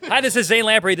Hi, this is Zane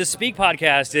Lamprey. The Speak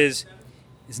podcast is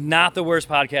not the worst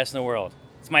podcast in the world.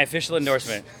 It's my official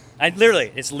endorsement.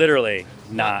 It's literally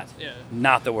not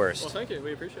the worst. Well, thank you.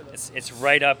 We appreciate that. It's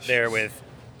right up there with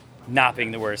not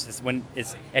being the worst.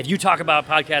 If you talk about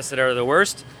podcasts that are the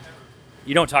worst,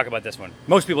 you don't talk about this one.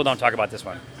 Most people don't talk about this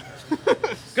one.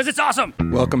 Because it's awesome.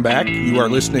 Welcome back. You are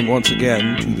listening once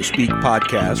again to the Speak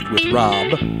podcast with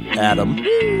Rob, Adam,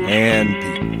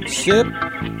 and Pete. Sip.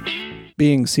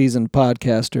 Being seasoned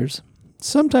podcasters,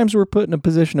 sometimes we're put in a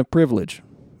position of privilege.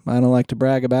 I don't like to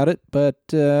brag about it, but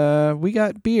we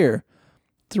got beer.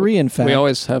 3, in fact. We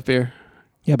always have beer.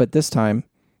 Yeah, but this time,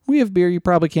 we have beer you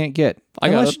probably can't get.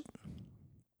 Unless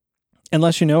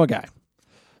you know a guy.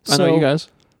 I know you guys.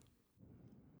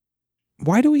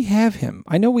 Why do we have him?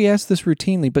 I know we ask this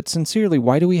routinely, but sincerely,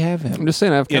 why do we have him? I'm just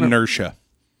saying I have inertia.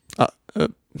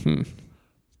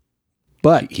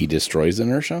 But he destroys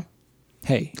inertia?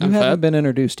 Hey, you haven't been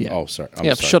introduced yet. Oh, sorry. I'm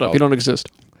sorry. Shut up. You don't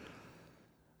exist.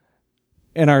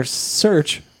 In our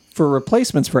search for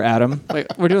replacements for Adam... Wait,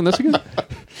 we're doing this again?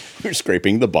 We're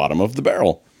scraping the bottom of the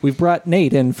barrel. We've brought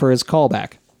Nate in for his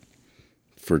callback.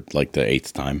 For like the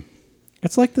 8th time.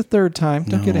 It's like the 3rd time.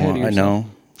 Don't get ahead of yourself. I know.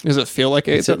 Does it feel like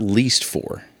 8? It's at least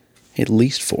 4. At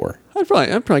least 4. I'd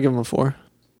probably give him a 4.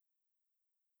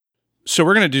 So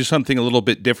we're going to do something a little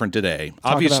bit different today.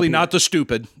 Obviously not the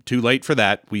stupid. Too late for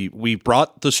that. We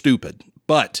brought the stupid.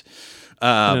 But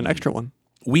and an extra one.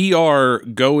 We are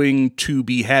going to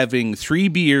be having 3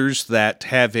 beers that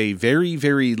have a very,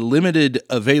 very limited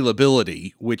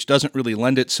availability, which doesn't really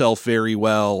lend itself very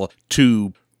well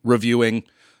to reviewing,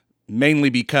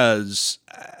 mainly because,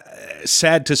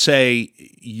 sad to say,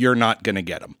 you're not going to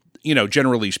get them,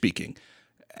 generally speaking.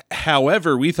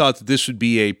 However, we thought that this would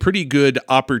be a pretty good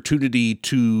opportunity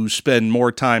to spend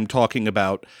more time talking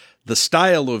about the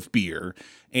style of beer,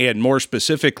 and more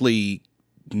specifically,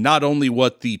 not only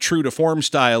what the true to form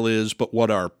style is, but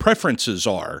what our preferences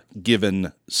are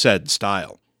given said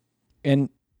style. And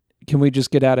can we just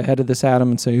get out ahead of this, Adam,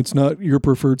 and say it's not your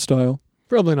preferred style?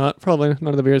 Probably not. Probably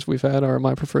none of the beers we've had are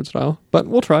my preferred style. But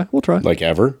we'll try. Like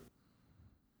ever?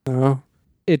 No.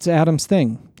 It's Adam's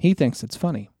thing. He thinks it's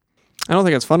funny. I don't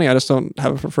think it's funny. I just don't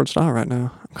have a preferred style right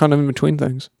now. I'm kind of in between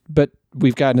things. But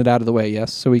we've gotten it out of the way,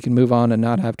 yes, so we can move on and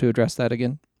not have to address that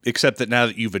again. Except that now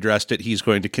that you've addressed it, he's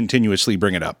going to continuously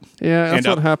bring it up. Yeah, that's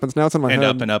what happens. Now it's in my head. And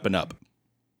up and up and up.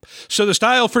 So the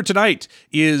style for tonight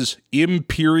is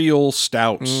Imperial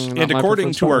Stouts. And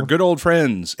according to our good old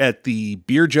friends at the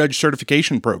Beer Judge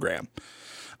Certification Program,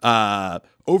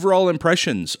 overall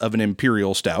impressions of an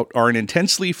Imperial Stout are an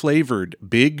intensely flavored,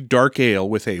 big, dark ale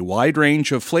with a wide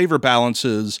range of flavor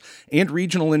balances and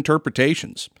regional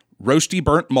interpretations. Roasty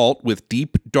burnt malt with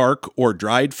deep, dark, or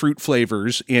dried fruit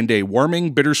flavors and a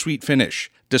warming, bittersweet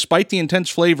finish. Despite the intense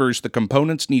flavors, the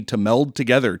components need to meld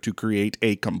together to create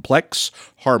a complex,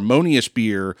 harmonious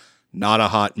beer, not a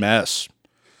hot mess.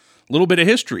 A little bit of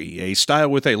history. A style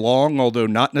with a long, although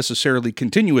not necessarily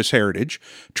continuous heritage,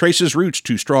 traces roots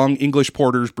to strong English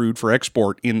porters brewed for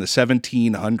export in the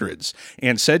 1700s,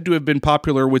 and said to have been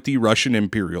popular with the Russian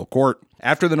imperial court.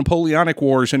 After the Napoleonic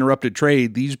Wars interrupted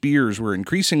trade, these beers were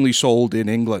increasingly sold in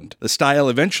England. The style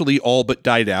eventually all but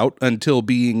died out until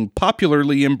being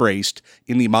popularly embraced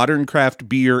in the modern craft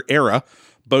beer era,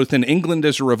 both in England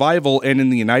as a revival and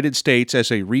in the United States as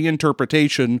a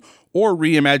reinterpretation or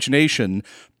reimagination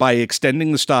by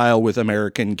extending the style with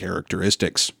American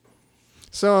characteristics.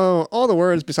 So all the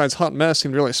words besides hot mess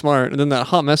seemed really smart, and then that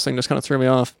hot mess thing just kind of threw me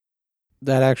off.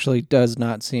 That actually does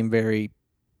not seem very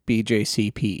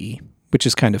BJCPE, which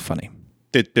is kind of funny.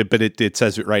 But it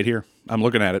says it right here. I'm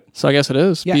looking at it. So I guess it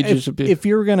is. Yeah, if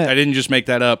you were gonna, I didn't just make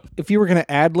that up. If you were gonna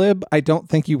ad lib, I don't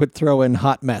think you would throw in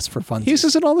hot mess for fun. He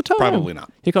says it all the time. Probably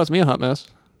not. He calls me a hot mess.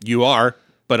 You are,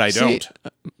 but I don't.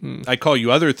 I call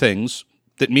you other things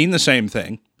that mean the same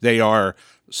thing. They are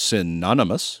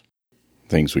synonymous.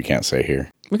 Things we can't say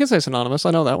here. We can say synonymous.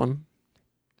 I know that one.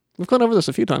 We've gone over this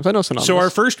a few times. I know synonymous. So our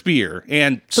first beer,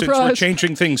 and since we're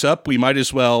changing things up, we might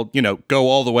as well, go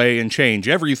all the way and change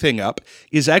everything up,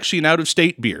 is actually an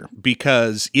out-of-state beer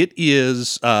because it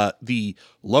is the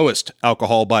lowest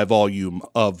alcohol by volume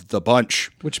of the bunch.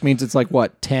 Which means it's like,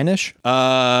 what, 10-ish?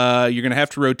 You're going to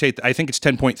have to rotate. I think it's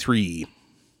 10.3.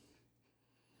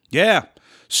 Yeah.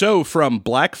 So from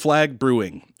Black Flag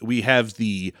Brewing, we have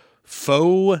the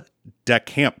Faux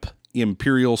d'Acamp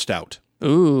Imperial Stout.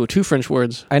 Ooh, 2 French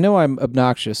words. I know I'm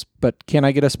obnoxious, but can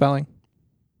I get a spelling?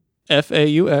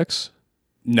 F-A-U-X.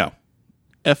 No.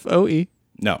 F-O-E.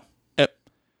 No.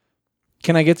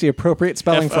 Can I get the appropriate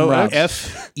spelling from Rob?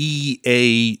 F-E-A-U.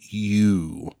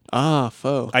 Ah,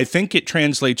 faux. I think it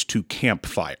translates to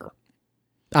campfire.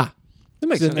 Ah. That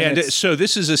makes sense. And so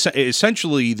this is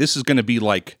essentially this is going to be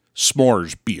like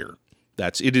s'mores beer.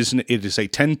 It is a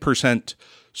 10%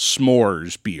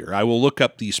 s'mores beer. I will look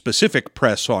up the specific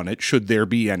press on it, should there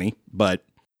be any. But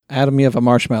Adam, you have a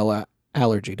marshmallow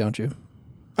allergy, don't you?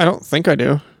 I don't think I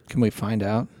do. Can we find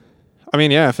out? I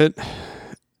mean, yeah, if it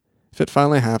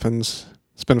finally happens,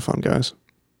 it's been fun, guys.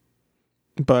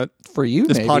 But For you,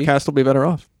 this maybe. podcast will be better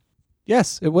off.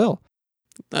 Yes, it will.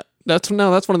 That's one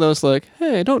of those like,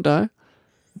 hey, don't die.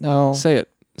 No. Say it.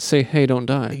 Say, hey, don't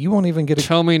die. You won't even get a...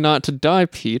 Tell me not to die,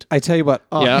 Pete. I tell you what,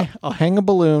 Yeah. I'll hang a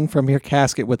balloon from your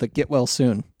casket with a get well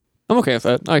soon. I'm okay with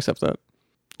that. I accept that.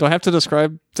 Do I have to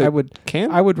describe the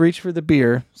can? I would reach for the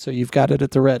beer, so you've got it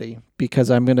at the ready, because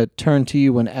I'm going to turn to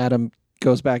you when Adam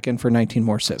goes back in for 19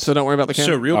 more sips. So don't worry about the can.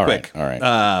 so real All quick, right,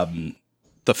 all right.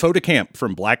 The Photocamp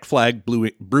from Black Flag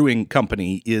Brewing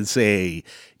Company is a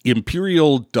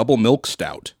Imperial Double Milk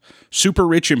Stout. Super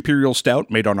rich Imperial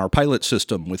Stout made on our pilot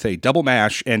system with a double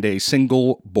mash and a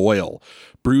single boil.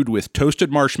 Brewed with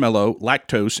toasted marshmallow,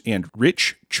 lactose, and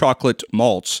rich chocolate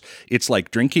malts. It's like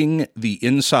drinking the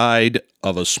inside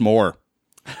of a s'more.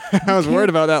 I was worried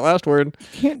about that last word.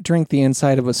 You can't drink the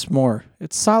inside of a s'more.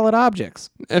 It's solid objects.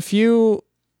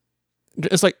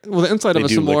 It's like, well, the inside They of a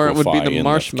do s'more would be liquefy the in the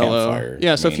marshmallow. campfire.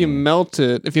 Yeah, so if you melt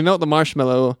the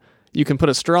marshmallow, you can put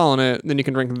a straw in it, then you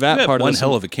can drink that You part have one of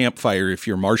hell of a campfire if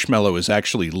your marshmallow is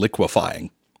actually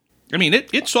liquefying. I mean,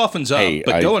 it softens up, Hey,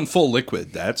 but going full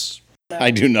liquid, that's...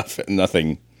 I do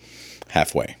nothing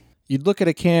halfway. You'd look at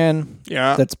a can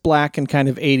Yeah. that's black and kind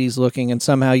of 80s looking, and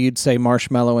somehow you'd say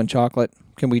marshmallow and chocolate.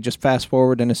 Can we just fast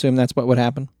forward and assume that's what would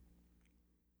happen?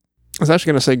 I was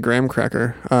actually going to say graham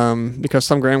cracker, because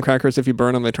some graham crackers, if you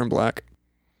burn them, they turn black.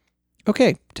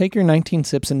 Okay, take your 19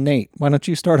 sips, and Nate, why don't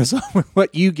you start us off with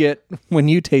what you get when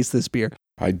you taste this beer?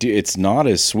 It's not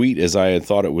as sweet as I had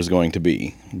thought it was going to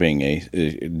be, being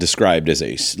described as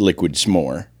a liquid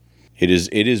s'more. It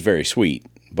is very sweet,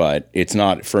 but it's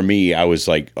not, for me, I was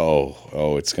like,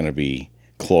 oh, it's going to be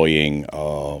cloying.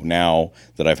 Oh, now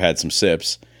that I've had some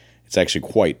sips, it's actually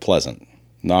quite pleasant,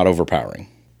 not overpowering.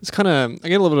 It's kind of, I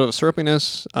get a little bit of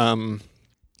syrupiness.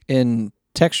 In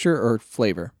texture or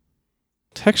flavor?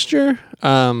 Texture,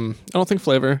 I don't think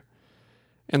flavor.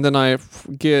 And then I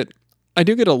do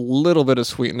get a little bit of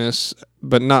sweetness,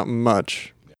 but not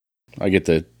much. I get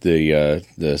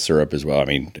the syrup as well. I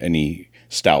mean, any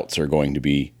stouts are going to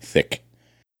be thick.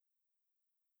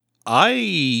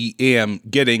 I am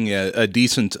getting a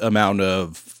decent amount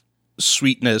of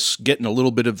sweetness, getting a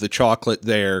little bit of the chocolate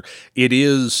there. It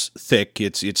is thick.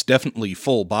 It's definitely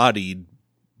full-bodied,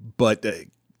 but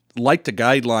like the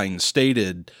guidelines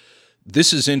stated,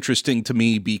 this is interesting to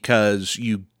me because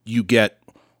you get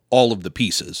all of the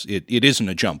pieces. It isn't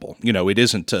a jumble. It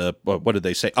isn't what did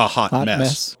they say? A hot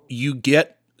mess. You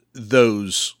get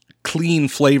those clean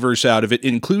flavors out of it,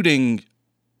 including,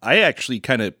 I actually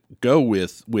kind of go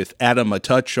with Adam a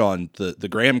touch on the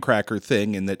graham cracker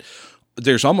thing, in that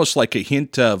there's almost like a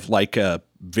hint of like a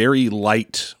very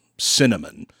light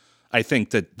cinnamon. I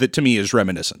think that to me is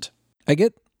reminiscent. I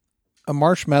get a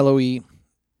marshmallowy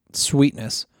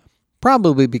sweetness,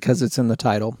 probably because it's in the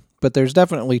title, but there's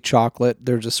definitely chocolate.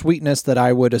 There's a sweetness that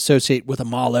I would associate with a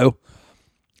mallow,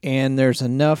 and there's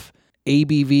enough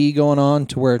ABV going on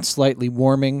to where it's slightly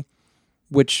warming,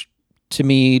 which to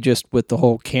me, just with the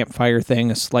whole campfire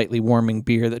thing, a slightly warming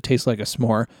beer that tastes like a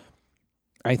s'more,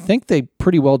 I think they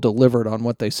pretty well delivered on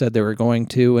what they said they were going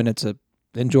to, and it's an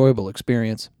enjoyable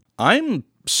experience. I'm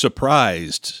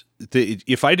surprised that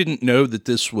if I didn't know that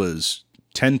this was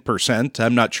 10%,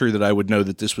 I'm not sure that I would know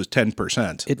that this was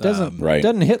 10%. It doesn't Right. it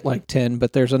doesn't hit like 10,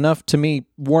 but there's enough to me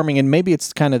warming, and maybe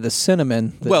it's kind of the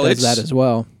cinnamon that does that as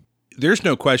well. There's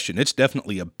no question. It's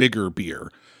definitely a bigger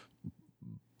beer,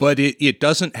 but it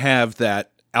doesn't have that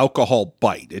alcohol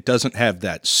bite. It doesn't have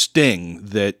that sting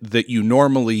that you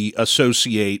normally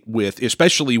associate with,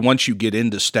 especially once you get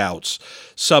into stouts,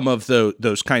 some of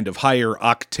those kind of higher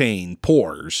octane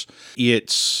pours.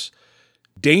 It's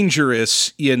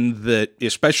dangerous in that,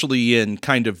 especially in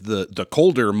kind of the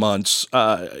colder months,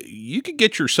 you could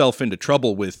get yourself into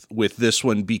trouble with this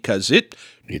one because it's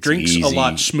drinks a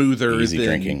lot smoother easy than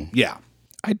drinking. Yeah.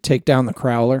 I'd take down the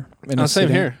Crowler. Same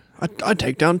here. I'd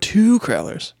take down 2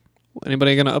 Crowlers.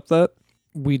 Anybody gonna up that?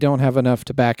 We don't have enough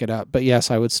to back it up, but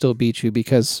yes, I would still beat you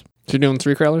because So you're doing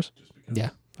 3 Crowlers? yeah,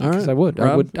 All right. because I would.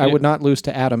 Rob? I would not lose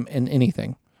to Adam in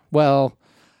anything. Well,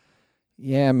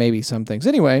 yeah, maybe some things.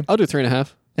 Anyway, I'll do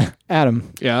 3.5.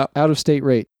 Adam, Yeah. out of state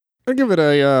rate. I'll give it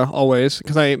a always,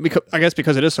 because I guess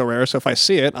because it is so rare, so if I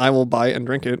see it, I will buy it and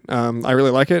drink it. I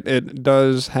really like it. It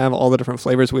does have all the different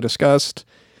flavors we discussed.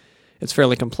 It's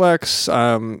fairly complex.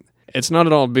 It's not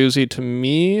at all boozy to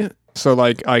me. So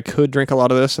like I could drink a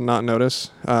lot of this and not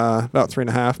notice. About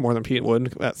 3.5 more than Pete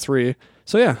would at 3.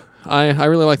 So yeah, I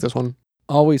really like this one.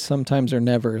 Always, sometimes, or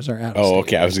never is our out. Oh,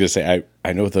 okay. I was gonna say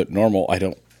I know the normal. I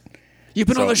don't. You've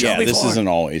been on the show yeah, before. this isn't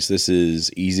always. This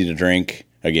is easy to drink.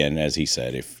 Again, as he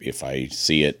said, if I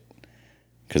see it,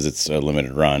 because it's a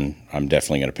limited run, I'm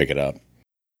definitely going to pick it up.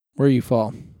 Where you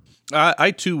fall?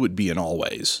 I too would be an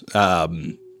always.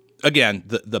 Again,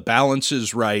 the balance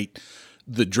is right.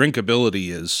 The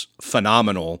drinkability is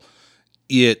phenomenal.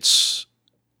 It's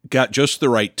got just the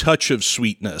right touch of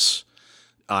sweetness.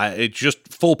 It's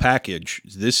just full package.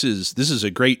 This is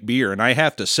a great beer, and I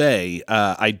have to say,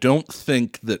 I don't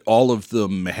think that all of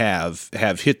them have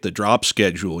hit the drop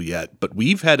schedule yet. But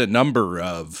we've had a number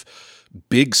of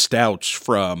big stouts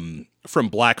from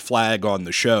Black Flag on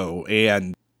the show,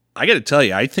 and I got to tell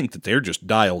you, I think that they're just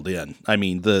dialed in. I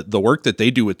mean, the work that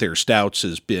they do with their stouts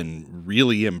has been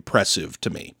really impressive to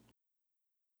me.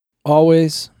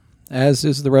 Always, as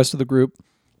is the rest of the group.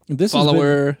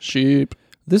 Follower, sheep.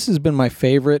 This has been my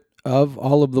favorite of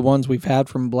all of the ones we've had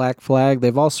from Black Flag.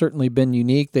 They've all certainly been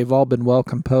unique. They've all been well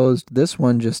composed. This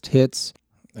one just hits,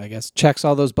 I guess, checks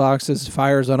all those boxes,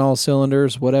 fires on all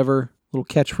cylinders, whatever little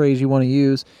catchphrase you want to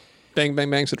use. Bang,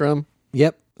 bang, bangs the drum.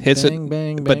 Yep. Hits bang, it,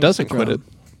 bang, but bangs doesn't the quit drum.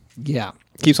 it. Yeah.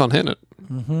 Keeps on hitting it.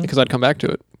 Mm-hmm. Because I'd come back to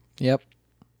it. Yep.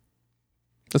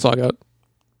 That's all I got.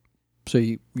 So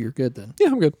you're good then. Yeah,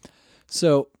 I'm good.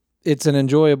 So it's an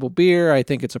enjoyable beer. I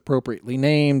think it's appropriately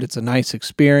named. It's a nice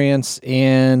experience,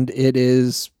 and it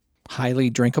is highly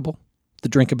drinkable. The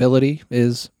drinkability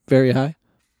is very high.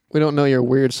 We don't know your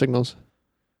weird signals.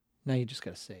 Now you just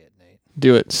got to say it, Nate.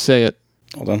 Do it. Say it.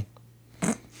 Hold on.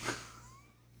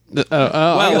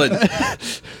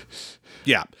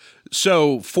 Yeah.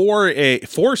 So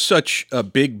for such a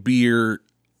big beer,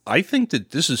 I think that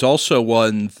this is also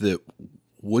one that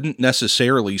wouldn't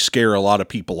necessarily scare a lot of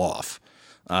people off.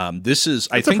 I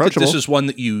think that this is one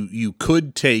that you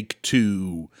could take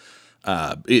to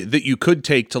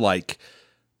like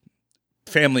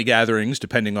family gatherings,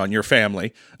 depending on your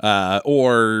family,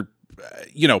 or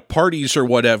parties or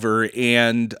whatever.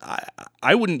 And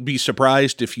I wouldn't be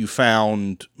surprised if you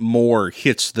found more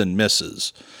hits than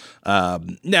misses.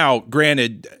 Now,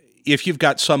 granted, if you've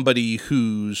got somebody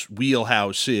whose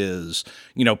wheelhouse is,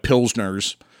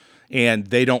 Pilsners, and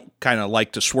they don't kind of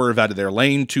like to swerve out of their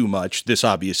lane too much, this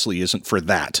obviously isn't for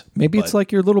that. Maybe it's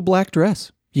like your little black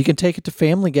dress. You can take it to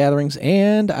family gatherings,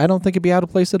 and I don't think it'd be out of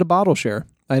place at a bottle share.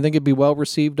 I think it'd be well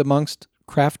received amongst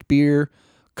craft beer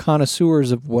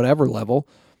connoisseurs of whatever level.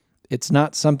 It's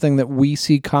not something that we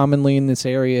see commonly in this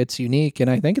area. It's unique, and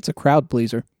I think it's a crowd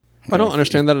pleaser. I don't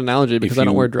understand that analogy because I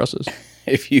don't wear dresses.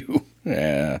 If you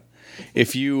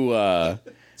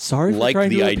Sorry for like trying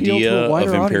the to appeal idea to a wider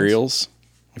of audience. Imperials,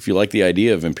 if you like the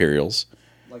idea of Imperials,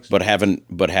 but haven't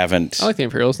I like the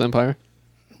Imperials, the Empire.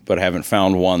 but haven't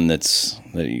found one as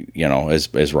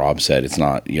Rob said, it's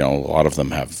not, a lot of them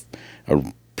have a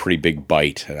pretty big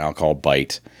bite, an alcohol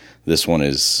bite. This one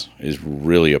is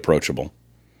really approachable.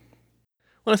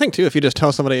 Well, I think too, if you just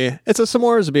tell somebody it's a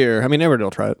s'mores beer, I mean, everybody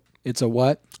will try it. It's a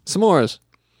what? S'mores.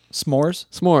 S'mores?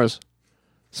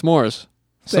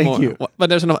 Thank you. But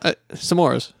there's no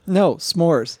s'mores. No,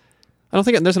 s'mores. I don't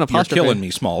think there's an You're apostrophe. killing me,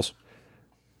 Smalls.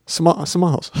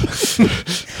 Smalls.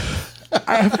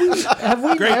 Have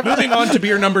we Great. Moving on to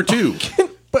beer number 2.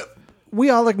 But we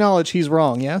all acknowledge he's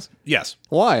wrong, yes? Yes.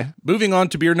 Why? Moving on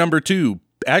to beer number 2.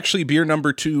 Actually, beer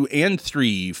number 2 and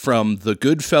 3 from the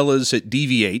Goodfellas at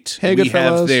Deviate. Hey, we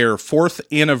Goodfellas. have their 4th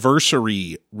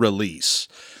anniversary release.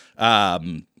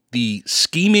 The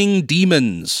Scheming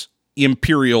Demons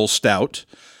Imperial Stout.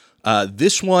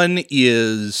 This one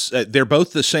is, they're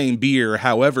both the same beer.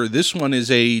 However, this one is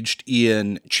aged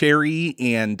in cherry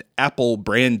and apple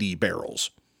brandy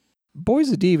barrels.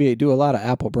 Boys at Deviate do a lot of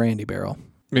apple brandy barrel.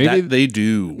 Maybe That they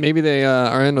do. maybe they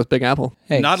are in with Big Apple.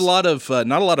 Hey, Not a lot of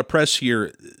press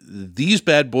here. These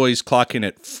bad boys clock in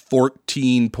at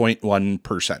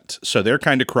 14.1%. So they're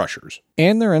kind of crushers.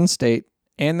 and they're in state,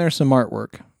 and there's some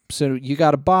artwork. So you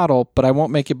got a bottle, but I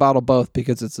won't make you bottle both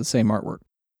because it's the same artwork.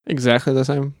 Exactly the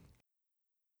same.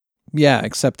 Yeah,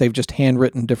 except they've just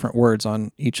handwritten different words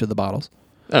on each of the bottles.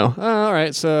 Oh, all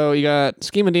right. So you got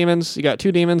scheming demons. You got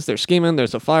 2 demons. They're scheming.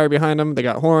 There's a fire behind them. They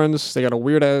got horns. They got a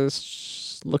weird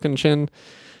ass looking chin.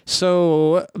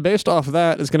 So based off of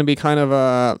that, it's going to be kind of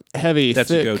a heavy. That's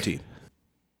thick. a goatee.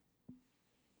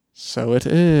 So it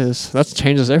is. That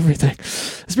changes everything.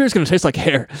 This beer's going to taste like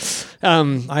hair.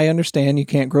 I understand you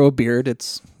can't grow a beard.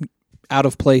 It's out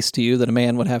of place to you that a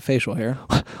man would have facial hair.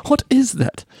 What is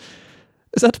that?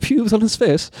 Is that pubes on his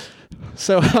face?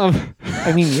 So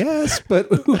I mean, yes, but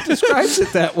who describes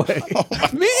it that way?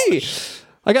 me.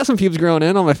 I got some pubes growing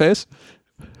in on my face.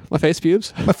 My face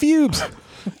pubes. My pubes.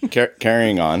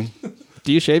 Carrying on.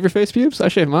 Do you shave your face pubes? I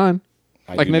shave mine.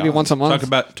 Like do maybe not. once a month. Talk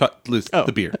about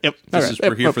the beer. Yep.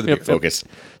 We're here for the beer. Focus.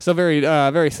 So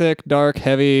very thick, dark,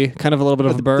 heavy, kind of a little bit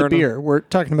of burn. The beer. We're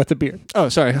talking about the beer. Oh,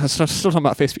 sorry. I was still talking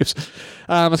about face pubes.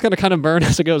 It's going to kind of burn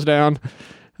as it goes down.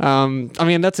 I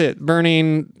mean, that's it.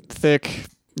 Burning, thick,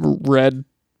 red.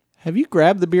 Have you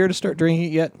grabbed the beer to start drinking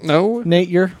it yet? No. Nate,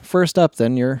 you're first up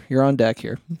then. You're on deck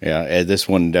here. Yeah, this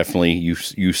one definitely,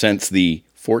 you sense the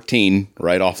 14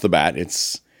 right off the bat.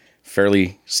 It's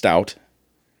fairly stout,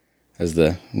 as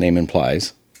the name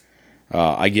implies.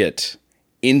 I get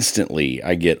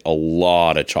a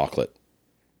lot of chocolate.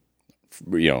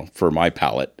 For my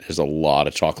palate, there's a lot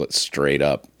of chocolate straight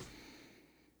up.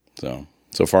 So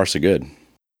far so good.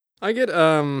 I get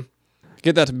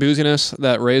that booziness,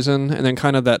 that raisin, and then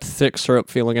kind of that thick syrup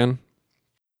feel again.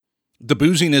 The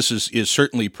booziness is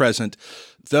certainly present,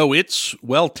 though it's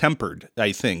well tempered,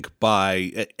 I think,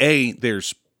 by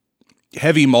there's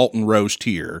heavy malton roast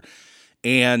here,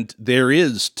 and there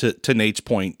is, to Nate's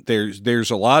point,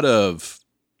 there's a lot of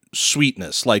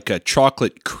sweetness, like a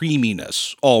chocolate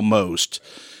creaminess almost,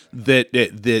 that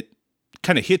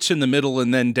kind of hits in the middle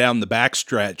and then down the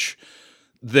backstretch,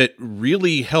 that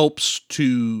really helps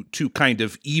to kind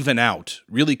of even out,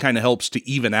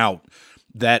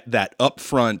 that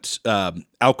upfront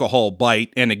alcohol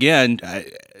bite. And again,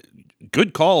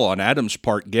 good call on Adam's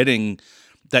part, getting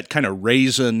that kind of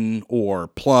raisin or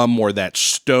plum or that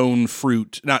stone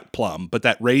fruit, not plum, but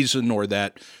that raisin or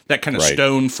that kind of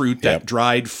stone fruit, that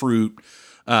dried fruit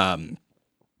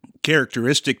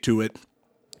characteristic to it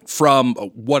from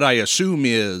what I assume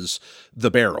is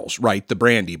the barrels, right? The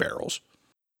brandy barrels.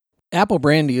 Apple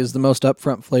brandy is the most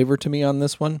upfront flavor to me on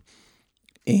this one.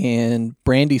 And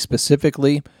brandy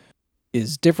specifically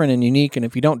is different and unique. And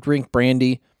if you don't drink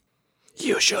brandy,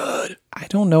 You should. I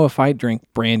don't know if I drink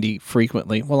brandy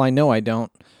frequently. Well, I know I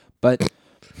don't, but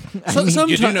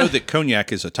You do know that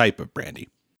cognac is a type of brandy.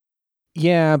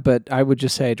 yeah, but I would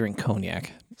just say I drink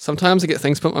cognac. Sometimes I get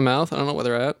things put in my mouth. I don't know where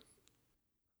they're at.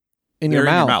 In They're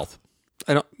your mouth.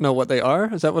 I don't know what they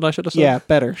are. Is that what I should have said? Yeah,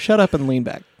 better. Shut up and lean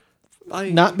back.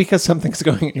 Not because something's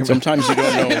going in your mouth. Sometimes you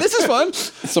don't know. This is fun.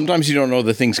 Sometimes you don't know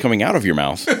the things coming out of your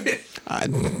mouth.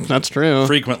 That's true.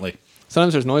 Frequently.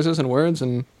 Sometimes there's noises and words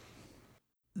and...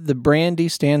 The brandy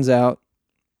stands out.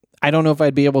 I don't know if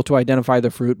I'd be able to identify the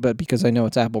fruit, but because I know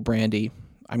it's apple brandy,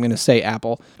 I'm going to say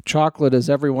apple. Chocolate, as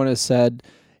everyone has said,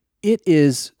 it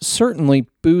is certainly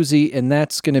boozy, and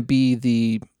that's going to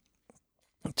be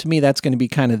to me, that's going to be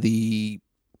kind of the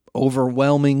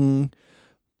overwhelming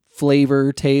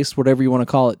flavor, taste, whatever you want to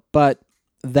call it. But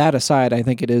that aside, I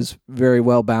think it is very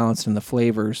well balanced, and the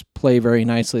flavors play very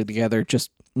nicely together. Just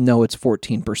know it's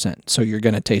 14%, so you're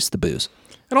going to taste the booze.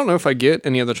 I don't know if I get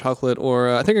any of the chocolate, or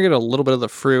I think I get a little bit of the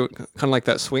fruit, kind of like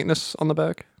that sweetness on the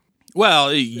back.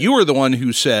 Well, you were the one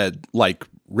who said, like,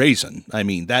 raisin. I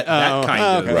mean, that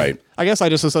kind of... Right. I guess I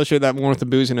just associate that more with the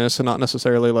booziness and not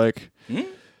necessarily like...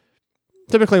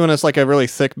 Typically when it's like a really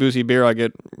thick, boozy beer, I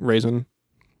get raisin.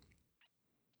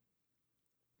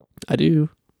 I do.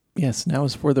 Yes, now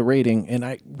is for the rating,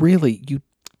 and you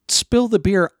spill the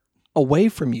beer away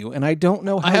from you, and I don't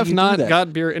know how I have you not do that.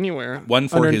 got beer anywhere. One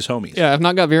for his homies. Yeah, I've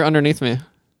not got beer underneath me.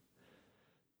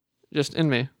 Just in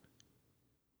me.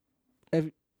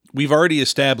 We've already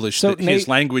established So, that his Nate,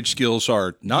 language skills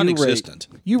are non-existent.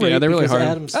 You rate Yeah, they're really because hard.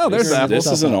 Adam's Oh, there's figuring apple. This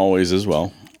stuff isn't out. always as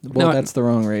well. Well, No, that's the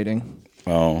wrong rating.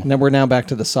 Oh. Now we're back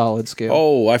to the solid scale.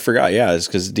 Oh, I forgot. Yeah, it's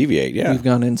because Deviate. Yeah. We've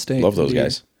gone in state. Love those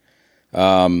guys.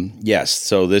 Yes.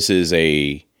 So this is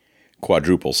a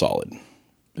quadruple solid.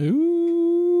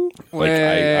 Ooh. Like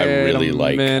I really Wait a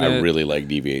like minute.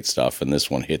 Deviate stuff, and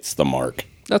this one hits the mark.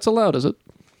 That's allowed, is it?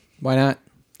 Why not?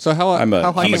 So how high I'm a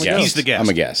can we guest. go? He's the guest. I'm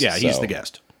a guest, Yeah, he's so- the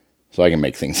guest. So I can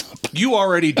make things up. You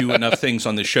already do enough things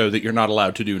on the show that you're not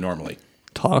allowed to do normally.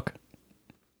 Talk.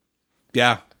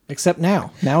 Yeah. Except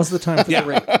now. Now's the time for the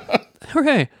rate.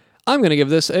 Okay. I'm going to give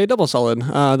this a double solid.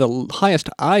 The highest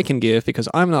I can give because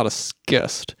I'm not a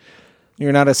guest.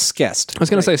 You're not a guest. I was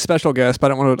going to say special guest, but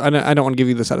I don't want to give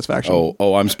you the satisfaction.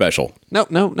 Oh, I'm special. No,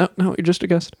 you're just a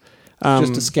guest.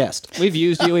 Just a guest. We've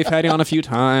used you. We've had you on a few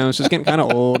times. It's getting kind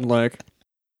of old. Like,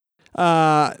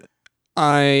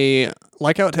 I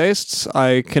like how it tastes.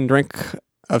 I can drink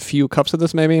a few cups of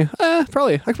this, maybe.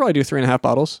 Probably. I could probably do 3.5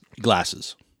 bottles.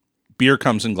 Glasses. Beer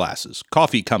comes in glasses.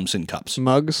 Coffee comes in cups.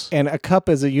 Mugs, And a cup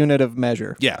is a unit of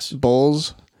measure. Yes.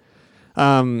 bowls.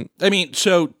 I mean,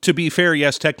 so to be fair,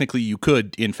 yes, technically you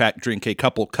could, in fact, drink a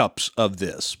couple cups of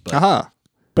this. But Aha.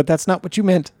 But that's not what you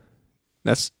meant.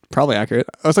 That's probably accurate.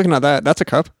 I was looking at that. That's a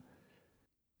cup.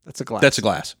 That's a glass. that's a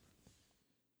glass.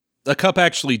 A cup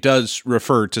actually does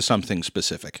refer to something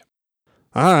specific.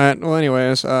 All right. Well,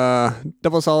 anyways,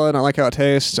 double solid. I like how it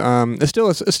tastes.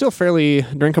 It's still fairly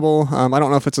drinkable. I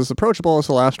don't know if it's as approachable as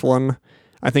the last one.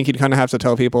 I think you'd kind of have to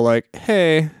tell people like,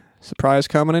 "Hey, surprise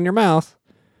coming in your mouth,"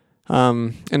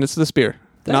 and it's this beer,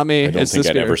 not me. I don't it's think this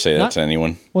I'd beer. ever say that to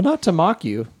anyone. Well, not to mock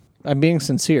you. I'm being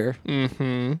sincere.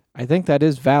 Mm-hmm. I think that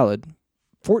is valid.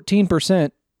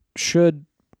 14% should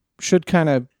kind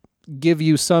of give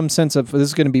you some sense of this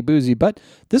is going to be boozy, but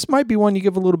this might be one you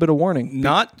give a little bit of warning.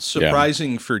 Not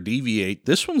surprising for Deviate.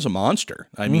 This one's a monster.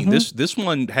 I mean, this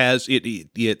one has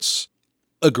it's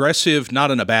aggressive, not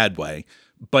in a bad way,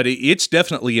 but it's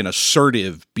definitely an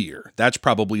assertive beer. That's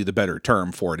probably the better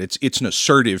term for it. It's an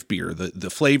assertive beer.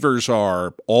 The flavors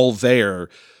are all there,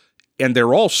 and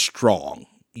they're all strong.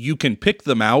 You can pick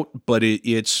them out, but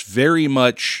it's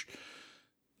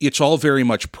all very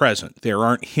much present. There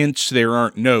aren't hints, there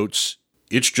aren't notes.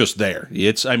 It's just there.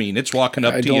 It's walking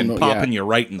up to you and popping you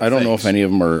right in the face. I don't know if any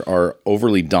of them are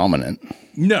overly dominant.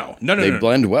 No. They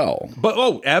blend well.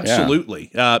 But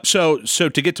absolutely. Yeah. So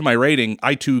to get to my rating,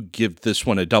 I too give this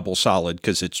one a double solid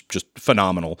because it's just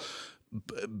phenomenal.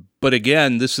 But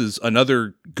again, this is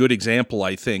another good example,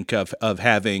 I think, of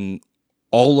having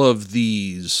all of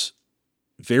these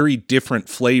very different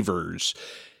flavors.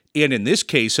 And in this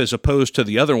case, as opposed to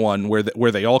the other one where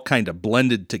they all kind of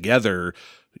blended together,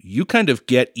 you kind of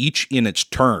get each in its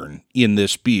turn in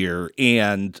this beer,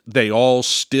 and they all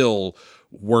still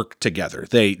work together.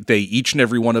 They each and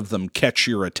every one of them catch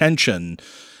your attention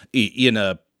in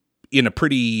a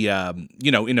pretty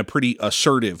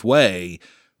assertive way,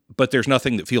 but there's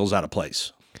nothing that feels out of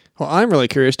place. Well, I'm really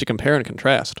curious to compare and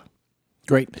contrast.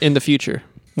 Great. In the future.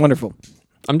 Wonderful.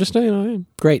 I'm just saying I am.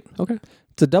 Great. Okay.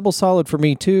 It's a double solid for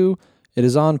me, too. It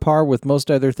is on par with most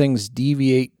other things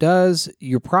Deviate does.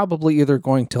 You're probably either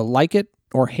going to like it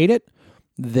or hate it.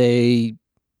 They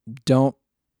don't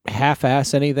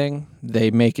half-ass anything.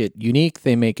 They make it unique.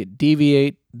 They make it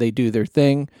deviate. They do their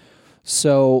thing.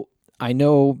 So I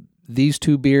know these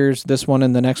two beers, this one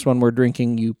and the next one we're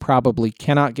drinking, you probably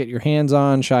cannot get your hands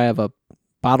on shy of a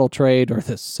bottle trade or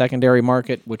the secondary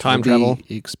market, which Time will travel.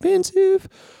 be expensive.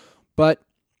 But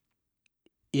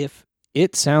if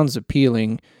it sounds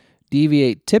appealing,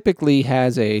 Deviate typically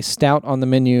has a stout on the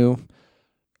menu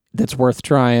that's worth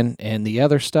trying, and the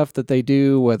other stuff that they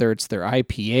do, whether it's their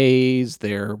IPAs,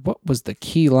 what was the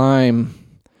key lime?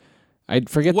 I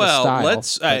forget the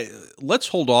style. Let's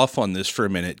hold off on this for a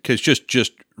minute because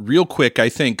just real quick, I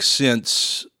think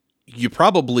since you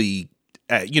probably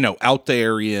out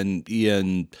there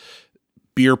in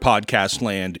beer podcast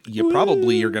land, you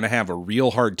probably are going to have a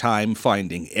real hard time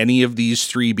finding any of these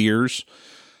three beers.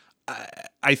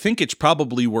 I think it's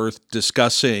probably worth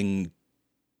discussing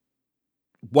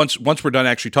once we're done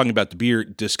actually talking about the beer,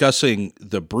 discussing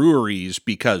the breweries,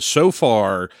 because so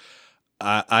far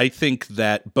I think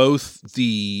that both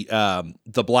the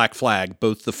Black Flag,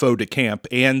 both the Faux de Camp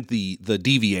and the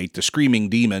Deviate, the Screaming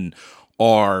Demon,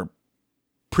 are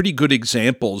pretty good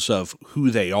examples of who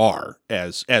they are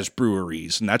as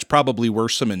breweries, and that's probably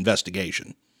worth some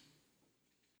investigation.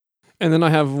 And then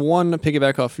I have one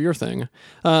piggyback off your thing.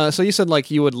 So you said like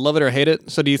you would love it or hate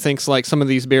it. So do you think like some of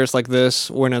these beers like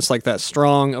this, when it's like that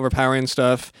strong, overpowering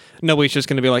stuff, nobody's just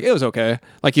going to be like, it was okay?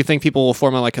 Like you think people will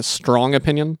form a strong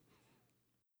opinion?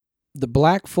 The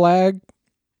Black Flag,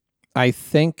 I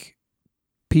think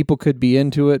people could be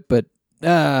into it, but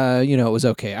it was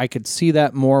okay. I could see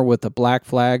that more with the Black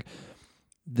Flag.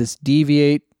 This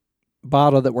Deviate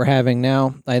bottle that we're having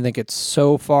now, I think it's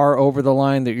so far over the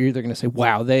line that you're either going to say,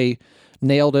 wow, they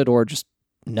nailed it, or just,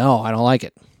 no, I don't like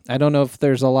it. I don't know if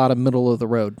there's a lot of middle of the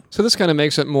road. So this kind of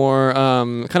makes it more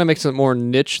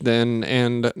niche then,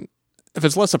 and if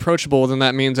it's less approachable, then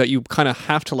that means that you kind of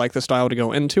have to like the style to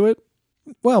go into it.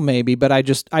 Well, maybe, but I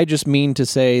just mean to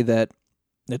say that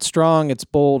it's strong, it's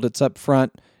bold, it's up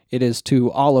front. It is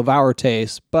to all of our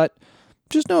tastes, but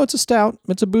just know it's a stout.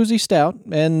 It's a boozy stout,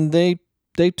 and they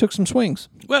took some swings.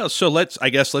 Well, so let's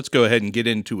go ahead and get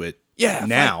into it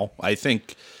now. I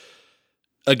think,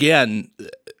 again,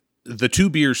 the two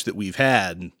beers that we've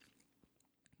had,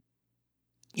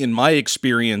 in my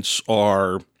experience,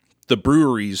 are the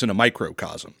breweries in a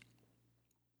microcosm.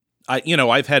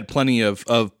 I've had plenty of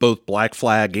both Black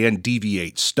Flag and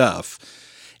Deviate stuff,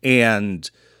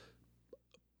 and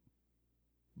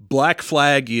Black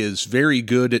Flag is very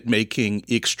good at making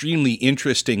extremely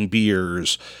interesting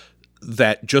beers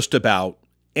that just about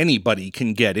anybody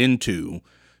can get into.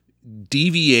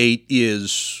 Deviate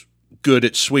is good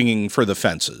at swinging for the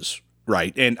fences,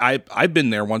 right? And I've been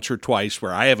there once or twice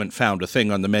where I haven't found a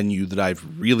thing on the menu that I've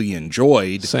really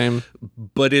enjoyed. Same.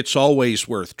 But it's always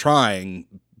worth trying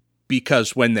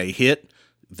because when they hit,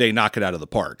 they knock it out of the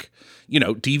park.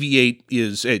 Deviate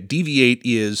is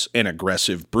an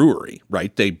aggressive brewery,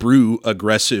 right? They brew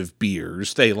aggressive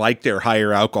beers. They like their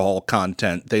higher alcohol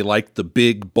content. They like the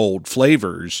big, bold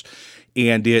flavors.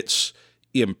 And it's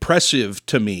impressive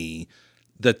to me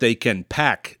that they can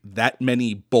pack that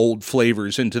many bold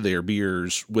flavors into their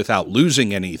beers without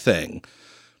losing anything.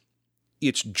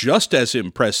 It's just as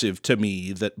impressive to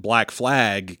me that Black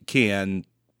Flag can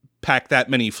pack that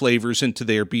many flavors into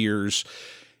their beers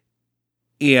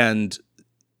and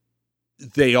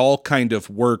they all kind of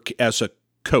work as a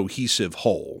cohesive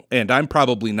whole. And I'm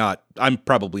probably not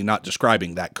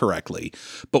describing that correctly.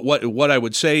 But what I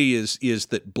would say is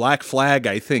that Black Flag,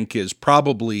 I think, is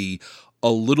probably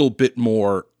a little bit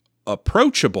more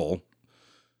approachable.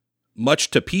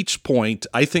 Much to Pete's point,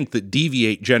 I think that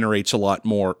Deviate generates a lot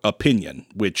more opinion,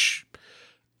 which,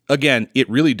 again, it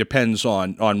really depends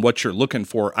on what you're looking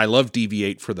for. I love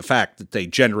Deviate for the fact that they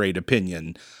generate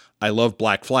opinion. I love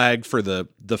Black Flag for the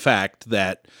fact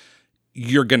that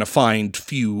you're going to find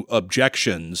few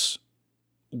objections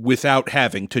without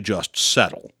having to just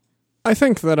settle. I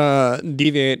think that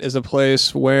Deviate is a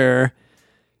place where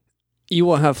you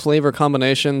will have flavor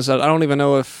combinations that I don't even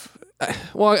know if...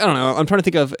 Well, I don't know. I'm trying to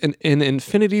think of in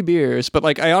infinity beers, but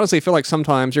like I honestly feel like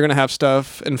sometimes you're going to have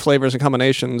stuff and flavors and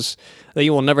combinations that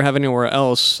you will never have anywhere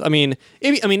else. I mean,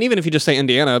 even if you just say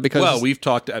Indiana, because... Well, we've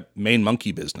talked Maine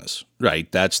Monkey business,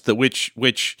 right? That's the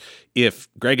which if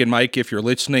Greg and Mike, if you're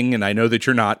listening, and I know that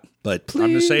you're not, but please.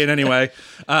 I'm just saying anyway,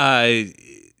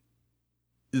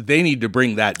 they need to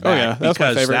bring that back. Oh, yeah, that's my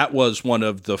because favorite. That was one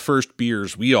of the first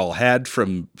beers we all had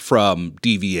from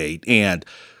Deviate, and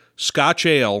Scotch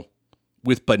Ale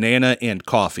with banana and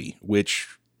coffee,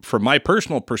 which from my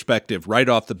personal perspective, right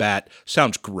off the bat,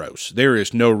 sounds gross. There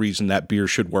is no reason that beer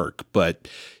should work, but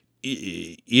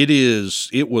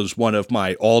it was one of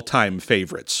my all-time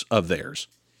favorites of theirs.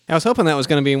 I was hoping that was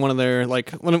going to be one of their,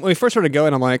 like, when we first started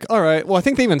going, I'm like, all right, well, I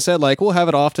think they even said, like, we'll have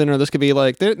it often, or this could be,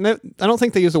 like, I don't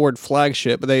think they use the word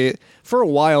flagship, but for a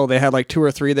while, they had, like, 2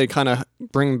 or 3 they'd kind of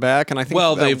bring back, and I think...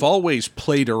 Well, they've always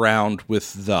played around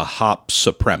with the hop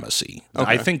supremacy.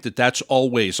 Okay. I think that's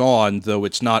always on, though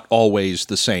it's not always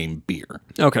the same beer.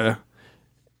 Okay.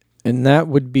 And that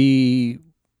would be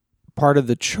part of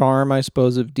the charm, I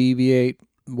suppose, of Deviate,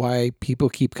 why people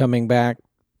keep coming back.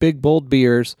 Big, bold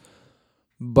beers...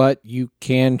 But you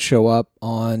can show up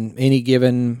on any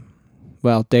given,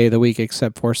 day of the week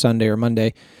except for Sunday or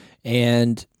Monday,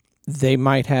 and they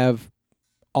might have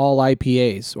all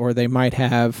IPAs, or they might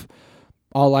have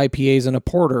all IPAs and a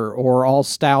porter, or all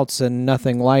stouts and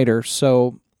nothing lighter.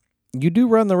 So you do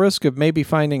run the risk of maybe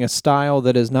finding a style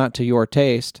that is not to your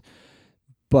taste,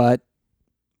 but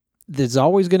there's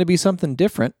always going to be something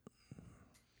different.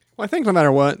 Well, I think no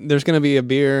matter what, there's going to be a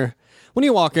beer... When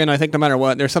you walk in, I think no matter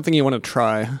what, there's something you want to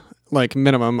try, like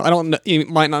minimum. You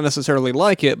might not necessarily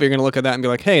like it, but you're going to look at that and be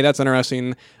like, hey, that's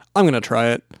interesting. I'm going to try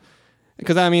it.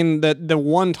 Because, I mean, the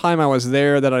one time I was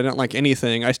there that I didn't like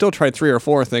anything, I still tried 3 or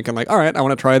 4 thinking like, all right, I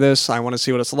want to try this. I want to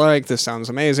see what it's like. This sounds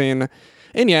amazing.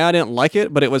 And yeah, I didn't like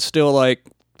it, but it was still like,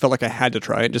 felt like I had to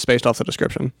try it just based off the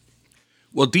description.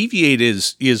 Well, Deviate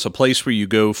is a place where you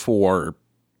go for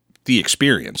the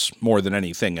experience more than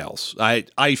anything else.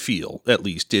 I feel, at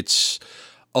least, it's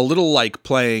a little like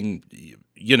playing,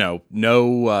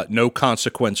 no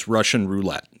consequence Russian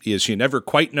roulette. Is you never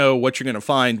quite know what you're going to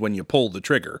find when you pull the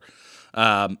trigger.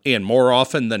 And more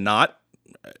often than not,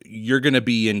 you're going to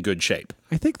be in good shape.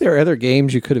 I think there are other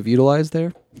games you could have utilized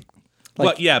there.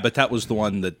 But that was the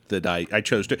one that I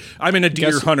chose to. I'm in a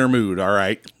deer hunter mood, all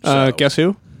right? So. Guess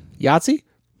who? Yahtzee?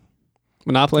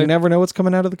 Monopoly? You never know what's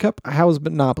coming out of the cup? How is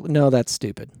Monopoly? No, that's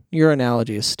stupid. Your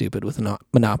analogy is stupid with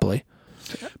Monopoly.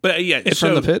 But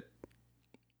From the Pit?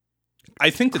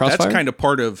 I think that's kind of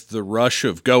part of the rush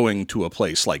of going to a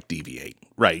place like Deviate,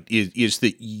 right? Is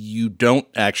that you don't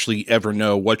actually ever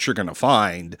know what you're going to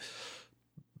find,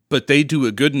 but they do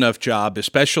a good enough job,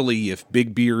 especially if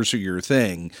big beers are your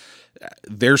thing.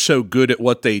 They're so good at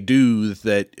what they do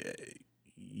that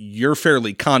you're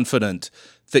fairly confident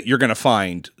that you're going to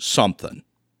find something.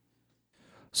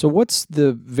 So what's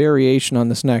the variation on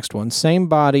this next one? Same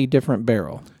body, different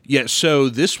barrel. Yeah, so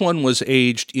this one was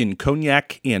aged in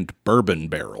cognac and bourbon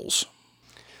barrels.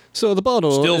 So the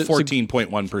bottle... Still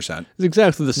 14.1%. It's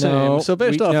exactly the same. No, so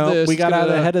based off this... We got out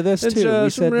ahead of this, too. We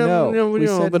said no. We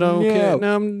said but okay, no.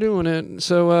 now I'm doing it.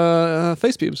 So,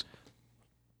 face pubes.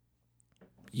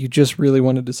 You just really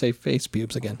wanted to say face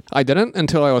pubes again. I didn't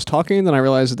until I was talking, then I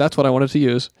realized that's what I wanted to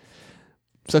use.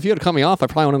 So if you had cut me off, I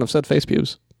probably wouldn't have said face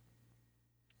pubes.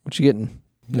 What you getting,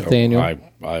 Nathaniel?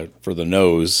 I for the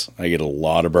nose, I get a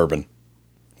lot of bourbon,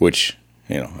 which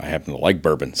I happen to like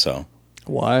bourbon, so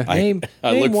Why? Name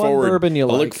I look one forward. bourbon you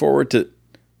I look like. forward to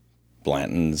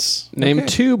Blanton's. Name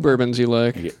 2 bourbons you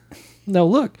like. No,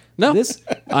 look. No, This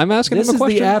I'm asking this him a is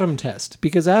question. the Adam test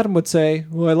because Adam would say,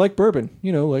 "Well, I like bourbon."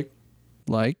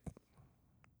 Like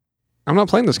I'm not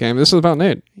playing this game. This is about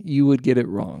Nate. you would get it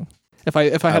wrong. If I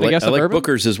had to guess I a like bourbon,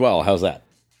 Booker's as well. How's that?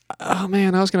 oh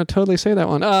man, I was gonna totally say that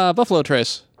one. Buffalo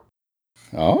Trace.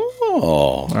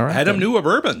 Oh, All right. Adam knew a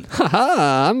bourbon.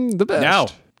 Haha, I'm the best. Now,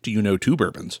 do you know 2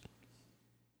 bourbons?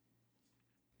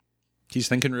 He's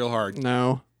thinking real hard.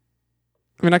 No.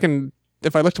 I mean, I can.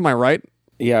 If I look to my right,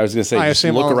 yeah. I was gonna say, I just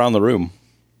assume look I'll- around the room.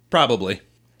 Probably.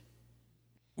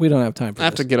 We don't have time for I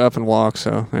have this. to get up and walk.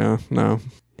 So yeah, no.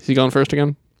 Is he going first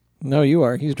again? No, you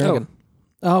are. He's drinking.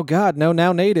 Oh God, no!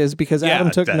 Now Nate is because Yeah,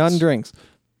 Adam took that's- none drinks.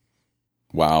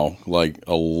 Wow, like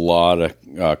a lot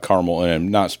of caramel,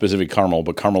 and not specific caramel,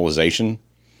 but caramelization.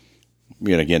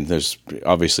 Again, there's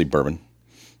obviously bourbon,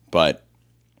 but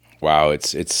wow,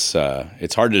 it's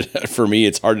hard to for me.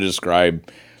 It's hard to describe.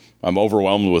 I'm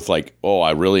overwhelmed with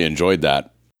I really enjoyed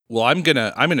that. Well, I'm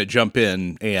gonna jump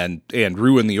in and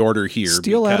ruin the order here.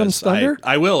 Steal because Adam's thunder?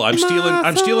 I will. I'm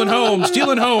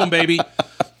stealing home, baby.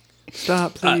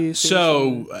 Stop, please.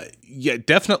 Yeah,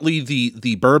 definitely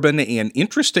the bourbon, and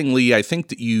interestingly, I think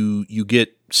that you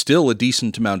get still a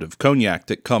decent amount of cognac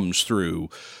that comes through.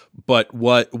 But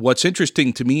what's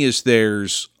interesting to me is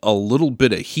there's a little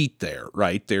bit of heat there,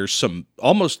 right? There's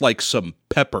almost like some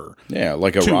pepper. Yeah,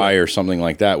 like a rye or something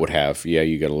like that would have. Yeah,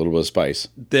 you got a little bit of spice.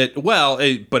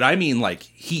 But I mean like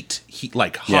heat,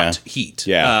 like hot heat.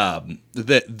 Yeah.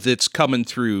 That's coming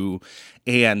through,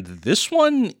 and this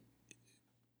one,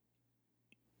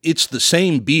 it's the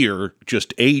same beer,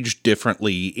 just aged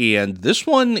differently, and this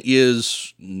one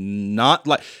is not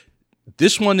like.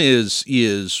 This one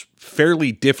is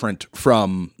fairly different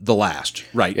from the last,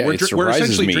 right? Yeah, we're it surprises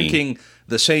essentially me. drinking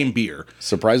the same beer.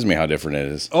 Surprises me how different it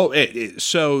is. Oh,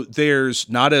 so there's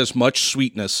not as much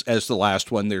sweetness as the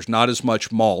last one. There's not as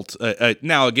much malt.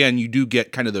 Now, again, you do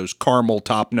get kind of those caramel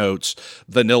top notes,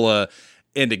 vanilla,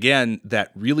 and again,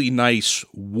 that really nice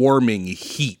warming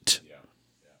heat.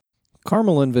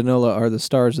 Caramel and vanilla are the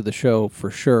stars of the show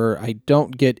for sure. I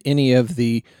don't get any of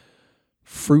the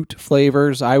fruit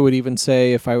flavors. I would even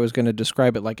say, if I was going to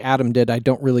describe it like Adam did, I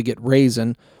don't really get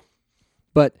raisin.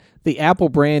 But the apple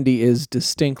brandy is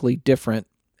distinctly different,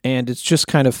 and it's just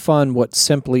kind of fun what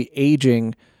simply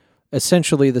aging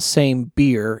essentially the same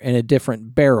beer in a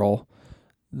different barrel,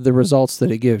 the results that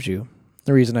it gives you.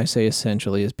 The reason I say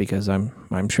essentially is because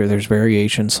I'm sure there's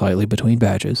variation slightly between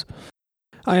batches.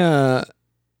 I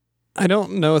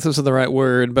don't know if this is the right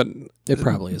word, but It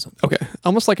probably isn't. okay,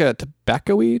 almost like a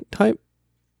tobacco-y type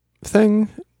thing.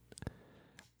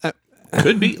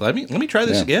 Could be. Let me try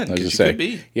this Yeah, again. I was 'Cause gonna you say. could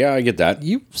be. Yeah, I get that.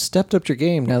 You stepped up your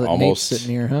game now that Almost. Nate's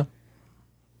sitting here, huh?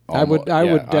 I Almo- would yeah,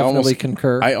 definitely almost-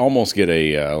 concur. I almost get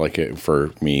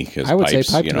for me because I would say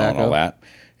pipes, pipe and tobacco. all that.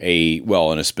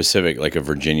 In a specific like a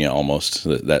Virginia almost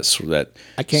that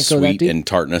I can't go that sweet deep. and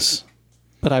tartness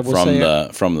but I will from say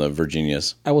from the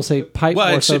Virginias. I will say pipe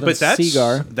Well, more so than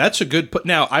cigar. that's a good put.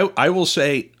 Now, I will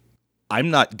say I'm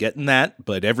not getting that,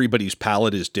 but everybody's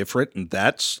palate is different, and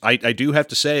that's I do have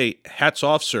to say hats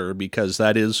off, sir, because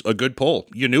that is a good pull.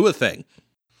 You knew a thing.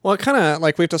 Well, kind of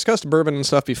like we've discussed bourbon and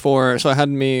stuff before, so it had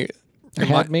me. It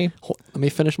had me. Let me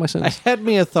finish my I sentence. had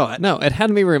me a thought. No, it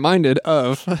had me reminded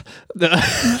of the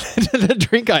the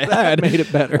drink I had made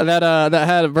it better. that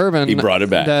had a bourbon. He brought it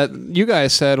back. That you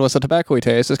guys said was a tobacco-y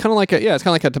taste. It's kind of like it's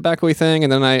kind of like a tobacco-y thing.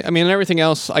 And then I mean, everything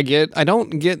else I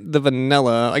don't get the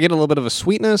vanilla. I get a little bit of a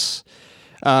sweetness.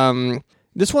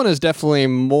 This one is definitely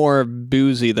more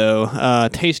boozy though.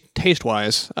 Taste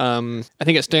wise, I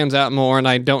think it stands out more. And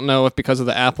I don't know if because of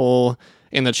the apple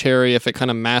in the cherry, if it kind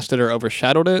of masked it or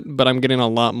overshadowed it, but I'm getting a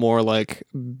lot more like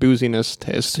booziness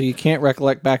taste. So you can't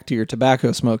recollect back to your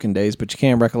tobacco smoking days, but you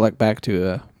can recollect back to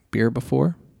a beer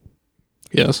before.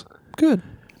 Yes. Good.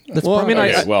 That's Well, I mean,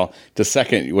 Okay, well, the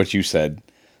second what you said,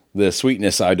 the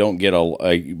sweetness I don't get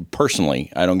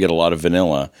personally. I don't get a lot of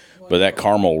vanilla, but that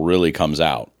caramel really comes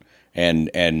out.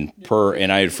 And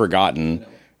I had forgotten.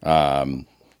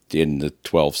 In the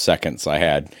 12 seconds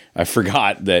I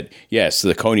forgot that, yes,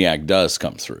 the cognac does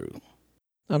come through.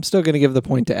 I'm still going to give the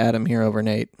point to Adam here over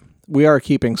Nate. We are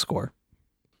keeping score.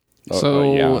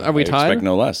 So, are we I tied? expect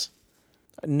no less.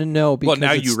 No, because Well,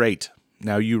 now it's- you rate.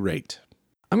 Now you rate.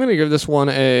 I'm gonna give this one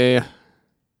I'll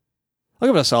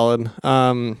give it a solid.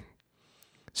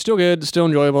 Still good, still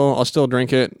enjoyable. I'll still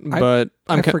drink it, but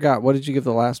I forgot. What did you give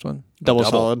the last one? double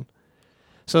solid.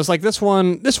 So it's like this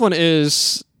one. This one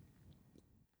is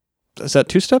that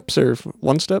 2 steps or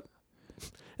 1 step?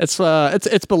 It's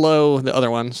below the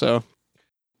other one. So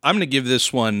I'm going to give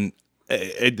this one.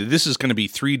 This is going to be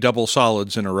 3 double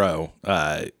solids in a row.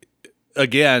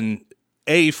 Again,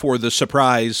 for the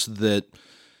surprise that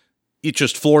it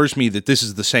just floors me that this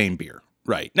is the same beer.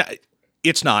 Right. Now,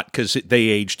 it's not because they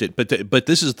aged it, but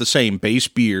this is the same base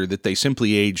beer that they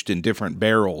simply aged in different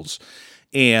barrels.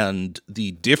 And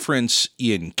the difference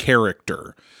in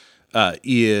character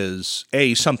is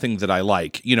something that I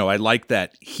like. I like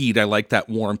that heat. I like that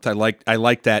warmth. I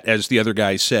like that, as the other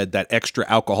guy said, that extra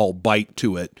alcohol bite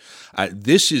to it.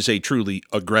 This is a truly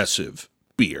aggressive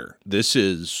beer. This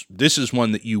is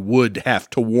one that you would have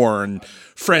to warn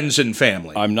friends and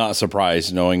family. I'm not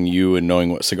surprised, knowing you and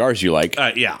knowing what cigars you like.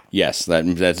 Yeah. Yes,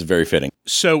 that's very fitting.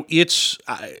 So it's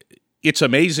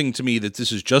amazing to me that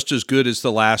this is just as good as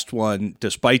the last one,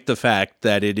 despite the fact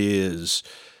that it is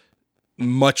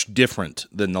much different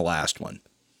than the last one.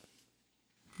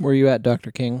 Where are you at,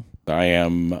 Dr. King? I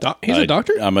am. He's a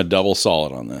doctor? I'm a double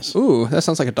solid on this. Ooh, that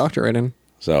sounds like a doctor rating.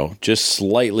 So just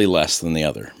slightly less than the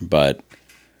other, but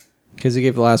Because he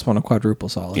gave the last one a quadruple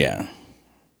solid. yeah.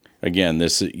 Again,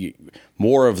 this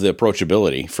more of the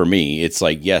approachability for me. It's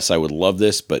like, yes, I would love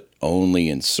this, but only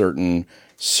in certain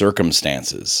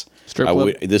circumstances.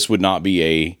 This would not be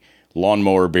a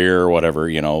lawnmower beer or whatever,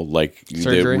 like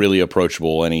Surgery. they're really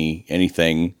approachable.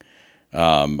 Anything.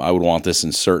 I would want this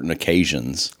in certain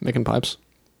occasions. Making pipes.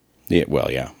 Yeah.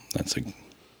 Well, yeah. That's a.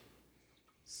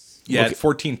 Yeah, at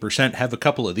 14%, have a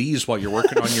couple of these while you're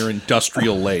working on your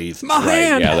industrial lathe. My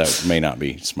hand! Yeah, that may not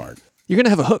be smart. You're going to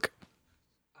have a hook.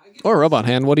 Or a robot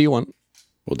hand. What do you want?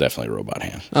 Well, definitely robot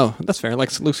hand. Oh, that's fair.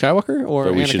 Like Luke Skywalker or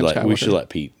But we Anakin Skywalker? should let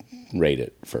Pete rate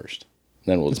it first.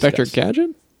 Then we'll Inspector discuss.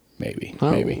 Gadget? Maybe.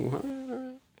 Oh, Maybe.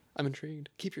 I'm intrigued.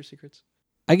 Keep your secrets.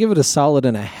 I give it a solid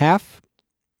and a half.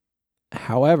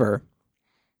 However,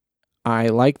 I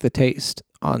like the taste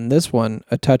on this one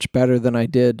a touch better than I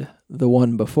did the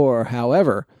one before.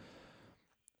 However,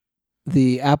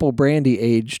 the apple brandy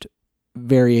aged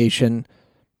variation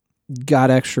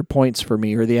got extra points for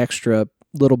me, or the extra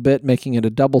little bit, making it a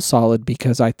double solid,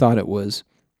 because I thought it was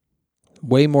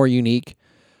way more unique.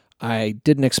 I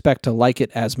didn't expect to like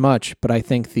it as much, but I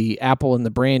think the apple and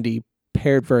the brandy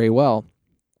paired very well.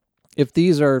 If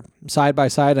these are side by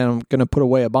side and I'm going to put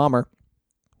away a bomber,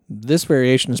 this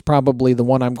variation is probably the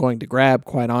one I'm going to grab,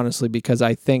 quite honestly, because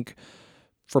I think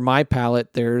for my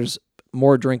palate, there's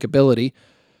more drinkability.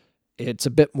 It's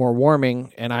a bit more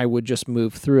warming, and I would just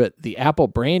move through it. The apple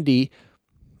brandy,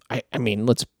 I mean,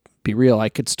 let's be real, I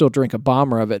could still drink a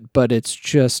bomber of it, but it's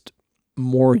just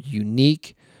more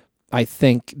unique. I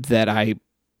think that I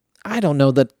don't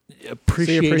know that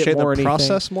appreciate, So you appreciate it more the or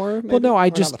process more? Maybe? Well, no, Or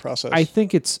not the process? I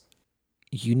think it's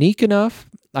unique enough.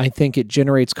 I think it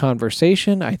generates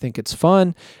conversation. I think it's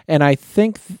fun. And I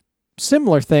think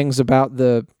similar things about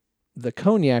the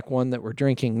cognac one that we're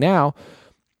drinking now,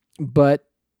 but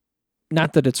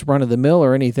not that it's run of the mill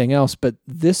or anything else, but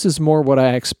this is more what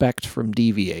I expect from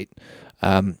Deviate.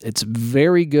 It's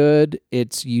very good.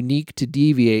 It's unique to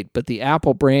Deviate, but the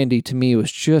apple brandy to me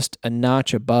was just a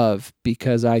notch above,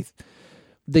 because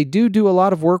they do a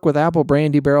lot of work with apple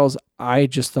brandy barrels. I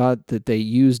just thought that they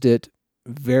used it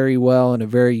very well in a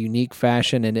very unique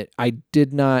fashion, and I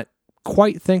did not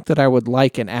quite think that I would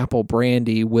like an apple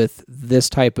brandy with this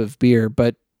type of beer,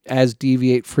 but as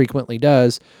Deviate frequently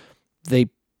does, they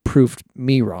proved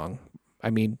me wrong. I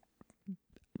mean,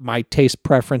 my taste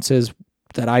preferences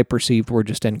that I perceived were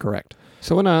just incorrect.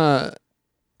 So when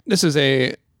this is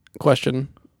a question.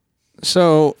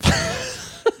 So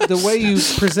The way you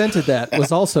presented that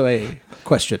was also a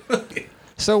question.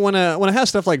 so when it has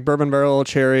stuff like bourbon barrel,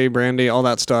 cherry, brandy, all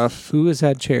that stuff, Who has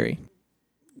had cherry?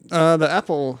 the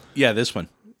apple, Yeah, this one.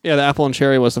 the apple and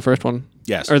cherry was the first one.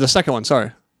 Yes. Or the second one,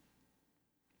 sorry.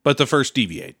 But the first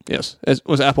Deviate. Yes. It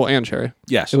was apple and cherry.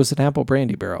 Yes. It was an apple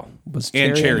brandy barrel. Was cherry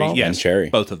and cherry, involved? yes. And cherry.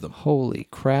 Both of them. Holy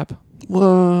crap.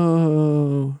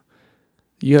 Whoa.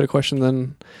 You had a question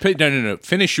then? No.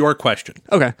 Finish your question.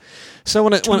 Okay. So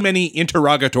Too many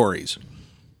interrogatories.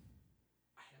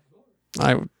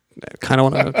 I kind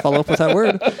of want to follow up with that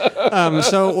word.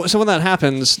 So when that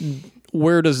happens,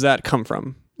 where does that come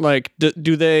from? Like,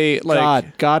 do they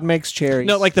like God makes cherries.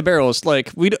 No, like the barrels.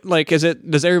 Like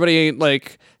does everybody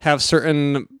like have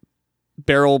certain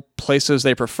barrel places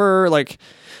they prefer? Like,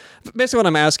 basically, what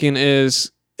I'm asking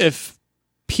is if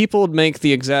people would make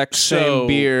the exact same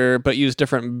beer but use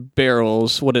different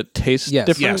barrels, would it taste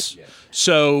different? Yes.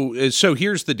 So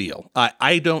here's the deal.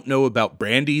 I don't know about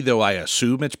brandy, though I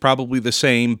assume it's probably the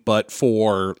same. But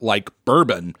for like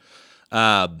bourbon,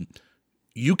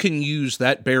 you can use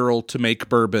that barrel to make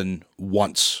bourbon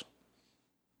once.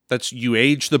 You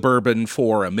age the bourbon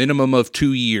for a minimum of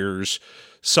 2 years.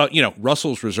 So,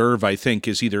 Russell's Reserve, I think,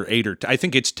 is either 8 or I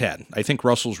think it's 10. I think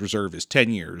Russell's Reserve is 10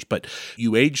 years, but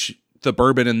you age the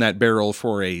bourbon in that barrel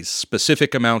for a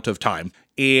specific amount of time.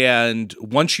 And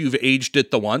once you've aged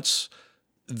it the once,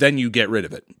 then you get rid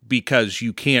of it because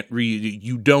you don't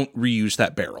reuse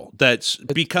that barrel. That's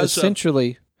because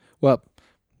essentially,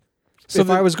 so if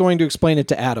I was going to explain it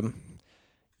to Adam,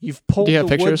 you've pulled Do you have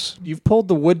the pictures? You've pulled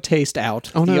the wood taste out,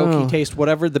 the oaky taste,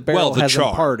 whatever the barrel the has char.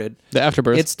 imparted. The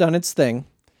afterbirth. It's done its thing,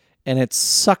 and it's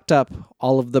sucked up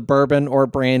all of the bourbon or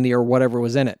brandy or whatever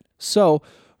was in it. So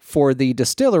for the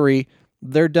distillery,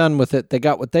 they're done with it. They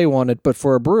got what they wanted. But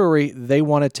for a brewery, they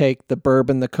want to take the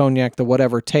bourbon, the cognac, the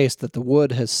whatever taste that the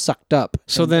wood has sucked up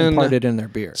and imparted in their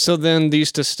beer. So then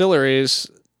these distilleries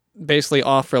basically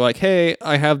offer like, hey,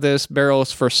 I have this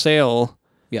barrels for sale.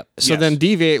 Yep. So Yes. then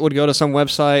Deviate would go to some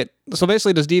website. So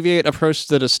basically, does Deviate approach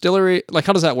the distillery? Like,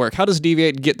 how does that work? How does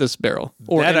Deviate get this barrel?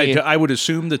 Or that any- I would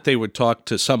assume that they would talk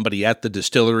to somebody at the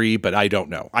distillery, but I don't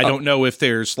know. I don't know if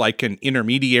there's like an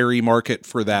intermediary market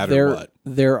for that or what.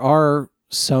 There are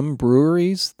some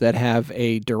breweries that have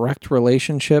a direct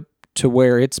relationship to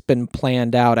where it's been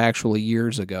planned out actually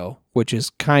years ago, which is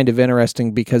kind of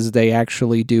interesting because they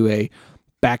actually do a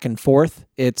back and forth.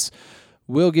 It's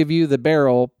we'll give you the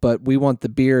barrel, but we want the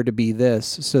beer to be this.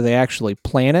 So they actually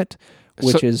plan it,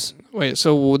 which is... Wait,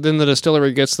 so then the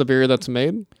distillery gets the beer that's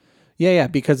made? Yeah,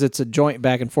 because it's a joint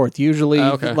back and forth. Usually,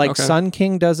 Okay. Sun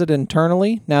King does it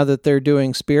internally. Now that they're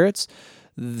doing spirits,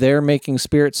 they're making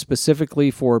spirits specifically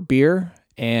for beer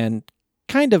and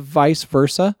kind of vice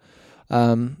versa.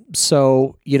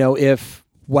 So, if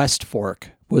West Fork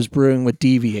was brewing with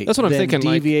Deviate, That's what I'm then thinking,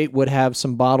 like- Deviate would have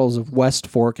some bottles of West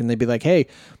Fork, and they'd be like, hey,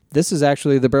 this is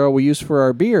actually the barrel we use for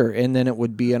our beer. And then it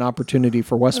would be an opportunity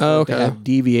for West Fork to have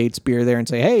Deviate's beer there and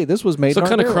say, hey, this was made So in our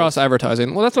kind of barrels. cross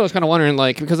advertising. Well, that's what I was kind of wondering,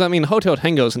 like, because I mean, Hotel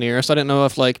Tango's near, so I didn't know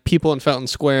if like people in Fountain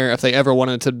Square, if they ever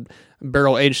wanted to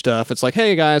barrel age stuff, it's like,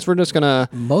 hey guys, we're just gonna,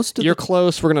 you're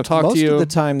close, we're gonna talk to Most you. of the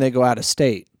time they go out of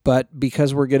state, but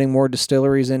because we're getting more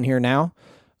distilleries in here now,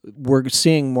 we're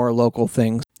seeing more local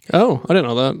things. Oh, I didn't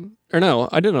know that. Or no,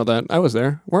 I didn't know that. I was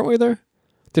there. Weren't we there?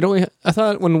 Didn't we? I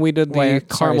thought when we did the Sorry,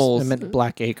 caramels. I meant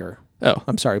Black Acre. Oh,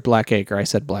 I'm sorry, Black Acre. I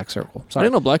said Black Circle. I Sorry.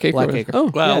 didn't know Black Acre. Black was- Acre.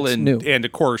 Oh, Well, it's new. and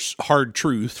of course, Hard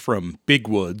Truth from Big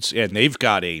Woods, and they've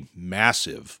got a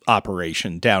massive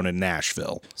operation down in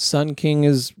Nashville. Sun King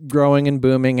is growing and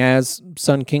booming as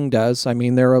Sun King does. I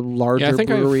mean, they're a larger yeah. I think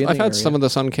brewery. I've had some of the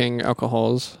Sun King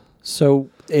alcohols. So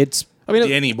it's I mean,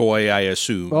 Danny Boy, I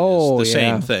assume, Oh, is the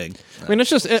yeah. same thing. it's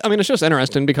just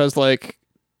interesting because like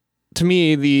to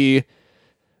me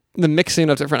the mixing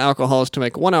of different alcohols to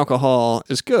make one alcohol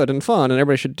is good and fun and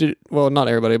everybody should do. Well, not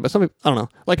everybody, but some people. I don't know.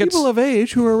 Like people of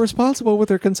age who are responsible with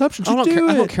their consumption should I do don't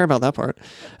it. care about that part.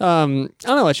 I don't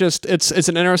know. It's just it's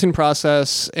an interesting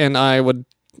process, and I would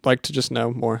like to just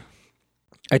know more.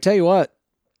 I tell you what,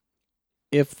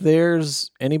 if there's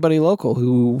anybody local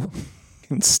who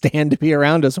can stand to be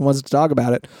around us and wants to talk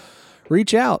about it,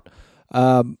 reach out.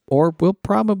 Or we'll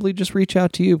probably just reach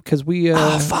out to you because we...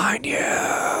 I'll find you.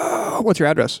 What's your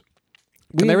address?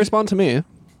 Can they respond to me?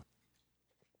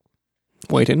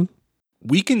 Waiting.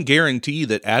 We can guarantee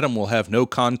that Adam will have no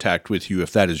contact with you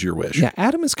if that is your wish. Yeah,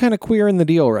 Adam is kind of queer in the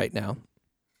deal right now.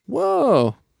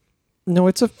 Whoa. No,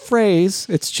 it's a phrase.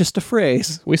 It's just a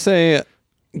phrase. We say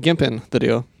gimpin' the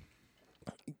deal.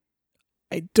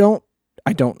 I don't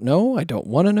know. I don't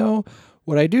want to know.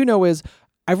 What I do know is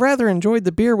I've rather enjoyed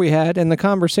the beer we had and the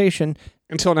conversation.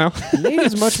 Until now. Nate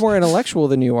is much more intellectual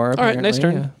than you are. All right, nice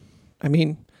apparently. turn. Yeah. I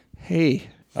mean, hey.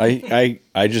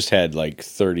 I just had like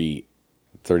 38%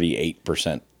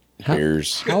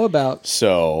 beers. How about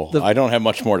So I don't have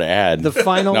much more to add. the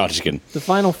final No, just kidding. the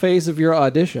final phase of your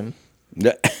audition?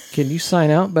 Can you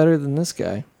sign out better than this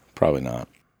guy? Probably not.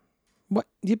 What?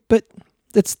 But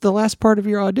it's the last part of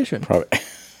your audition. Probably.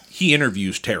 He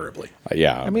interviews terribly.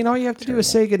 Yeah. I mean, all you have to do is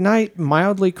say goodnight,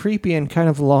 mildly creepy and kind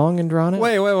of long and drawn out.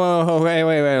 Wait.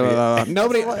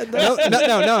 Nobody.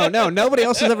 No. Nobody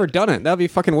else has ever done it. That'd be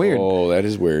fucking weird. Oh, that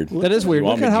is weird. That is weird. You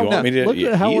want Look me, at how- you want me to? look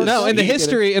at how he we're- is- No, in the he-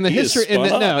 history, he is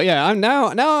spun up. no, yeah, I'm now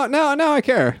I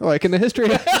care. Like in the history,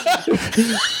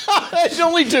 It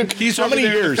only took He's how over many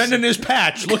there years? defending his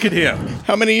patch. Look at him.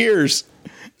 How many years?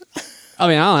 I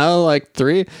mean, I don't know, like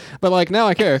 3, but like now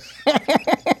I care.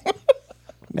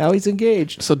 Now he's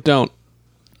engaged. So don't.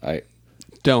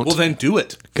 Well, then do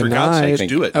it. For Good God's night. sake,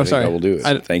 do it. Oh, sorry. I will do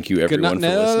it. Thank you, everyone, for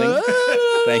night. listening.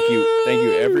 Thank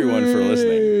you, everyone, for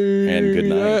listening. And good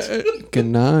night. Good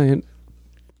night,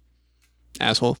 asshole.